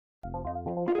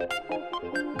Hello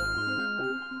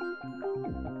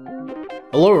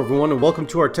everyone and welcome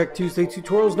to our Tech Tuesday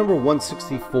tutorials number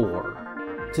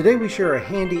 164. Today we share a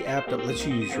handy app that lets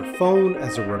you use your phone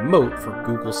as a remote for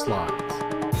Google Slides.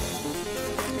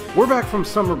 We're back from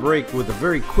summer break with a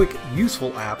very quick,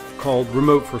 useful app called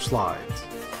Remote for Slides.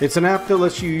 It's an app that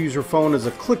lets you use your phone as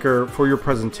a clicker for your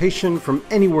presentation from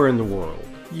anywhere in the world.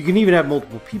 You can even have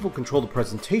multiple people control the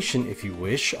presentation if you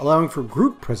wish, allowing for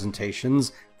group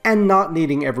presentations and not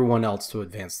needing everyone else to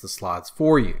advance the slides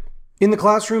for you. In the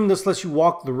classroom, this lets you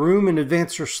walk the room and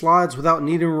advance your slides without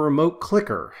needing a remote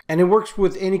clicker, and it works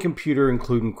with any computer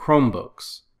including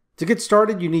Chromebooks. To get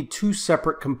started, you need two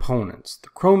separate components, the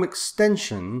Chrome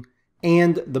extension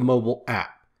and the mobile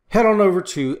app. Head on over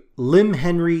to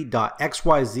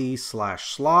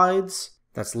limhenry.xyz/slides.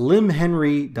 That's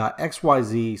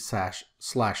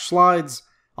limhenry.xyz/slides.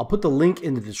 I'll put the link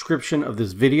in the description of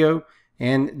this video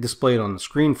and display it on the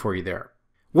screen for you there.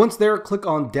 Once there, click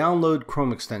on Download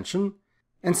Chrome Extension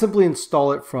and simply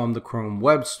install it from the Chrome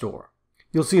Web Store.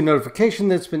 You'll see a notification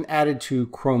that's been added to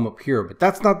Chrome up here, but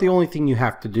that's not the only thing you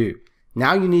have to do.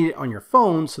 Now you need it on your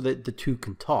phone so that the two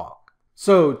can talk.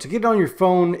 So to get it on your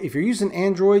phone, if you're using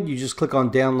Android, you just click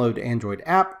on Download Android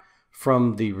App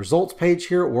from the results page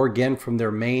here, or again from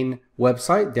their main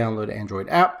website, Download Android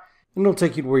App, and it'll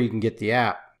take you to where you can get the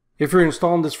app. If you're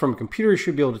installing this from a computer, you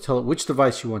should be able to tell it which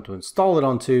device you want to install it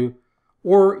onto,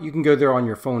 or you can go there on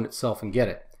your phone itself and get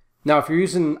it. Now, if you're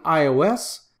using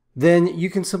iOS, then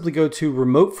you can simply go to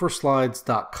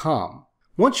remoteforslides.com.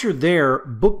 Once you're there,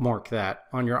 bookmark that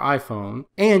on your iPhone,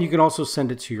 and you can also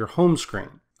send it to your home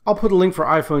screen. I'll put a link for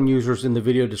iPhone users in the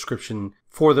video description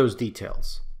for those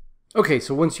details. Okay,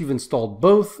 so once you've installed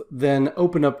both, then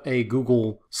open up a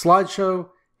Google slideshow,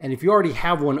 and if you already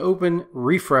have one open,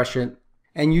 refresh it,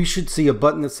 and you should see a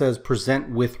button that says Present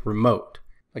with Remote.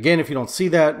 Again, if you don't see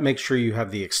that, make sure you have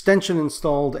the extension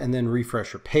installed and then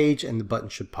refresh your page and the button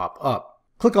should pop up.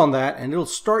 Click on that and it'll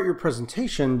start your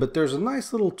presentation, but there's a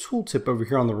nice little tooltip over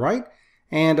here on the right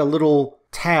and a little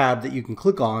tab that you can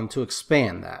click on to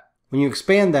expand that. When you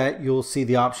expand that, you'll see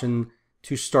the option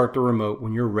to start the remote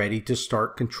when you're ready to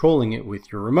start controlling it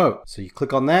with your remote. So you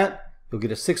click on that, you'll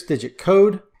get a 6-digit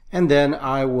code, and then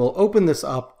I will open this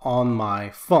up on my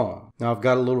phone. Now I've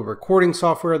got a little recording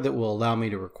software that will allow me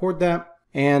to record that,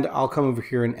 and I'll come over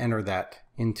here and enter that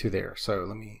into there. So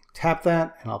let me tap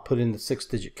that and I'll put in the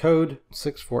 6-digit code,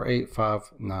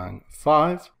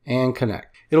 648595, and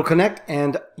connect. It'll connect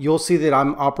and you'll see that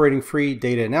I'm operating free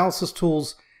data analysis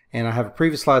tools, and I have a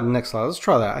previous slide and next slide. Let's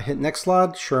try that. I hit next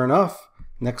slide, sure enough,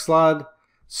 next slide.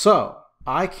 So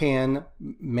I can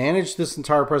manage this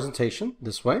entire presentation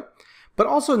this way, but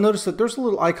also notice that there's a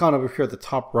little icon over here at the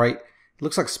top right. It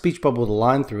looks like a speech bubble with a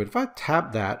line through it. If I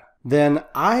tap that, then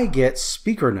I get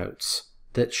speaker notes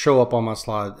that show up on my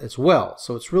slide as well.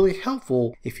 So it's really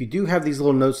helpful if you do have these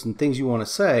little notes and things you want to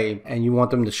say and you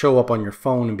want them to show up on your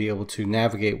phone and be able to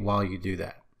navigate while you do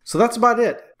that. So that's about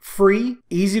it. Free,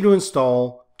 easy to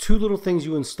install, two little things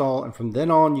you install, and from then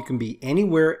on you can be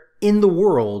anywhere in the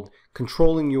world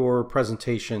controlling your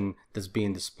presentation that's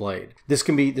being displayed. This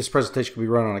presentation can be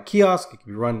run on a kiosk, it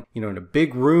can be run, in a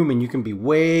big room, and you can be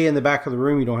way in the back of the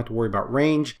room. You don't have to worry about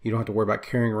range. You don't have to worry about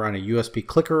carrying around a USB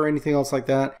clicker or anything else like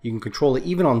that. You can control it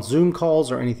even on Zoom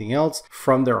calls or anything else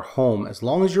from their home. As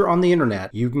long as you're on the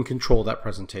internet, you can control that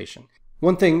presentation.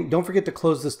 One thing, don't forget to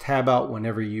close this tab out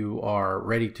whenever you are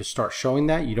ready to start showing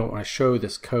that. You don't want to show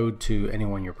this code to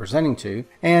anyone you're presenting to.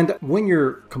 And when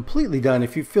you're completely done,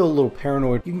 if you feel a little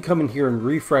paranoid, you can come in here and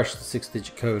refresh the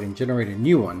 6-digit code and generate a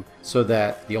new one so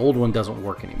that the old one doesn't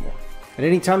work anymore. At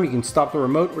any time, you can stop the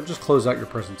remote or just close out your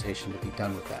presentation to be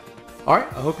done with that.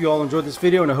 Alright, I hope you all enjoyed this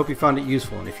video and I hope you found it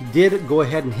useful. And if you did, go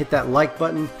ahead and hit that like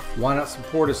button. Why not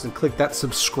support us and click that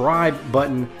subscribe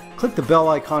button. Click the bell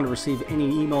icon to receive any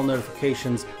email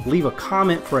notifications. Leave a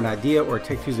comment for an idea or a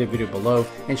Tech Tuesday video below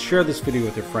and share this video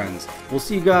with your friends. We'll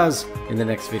see you guys in the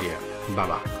next video.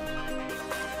 Bye-bye.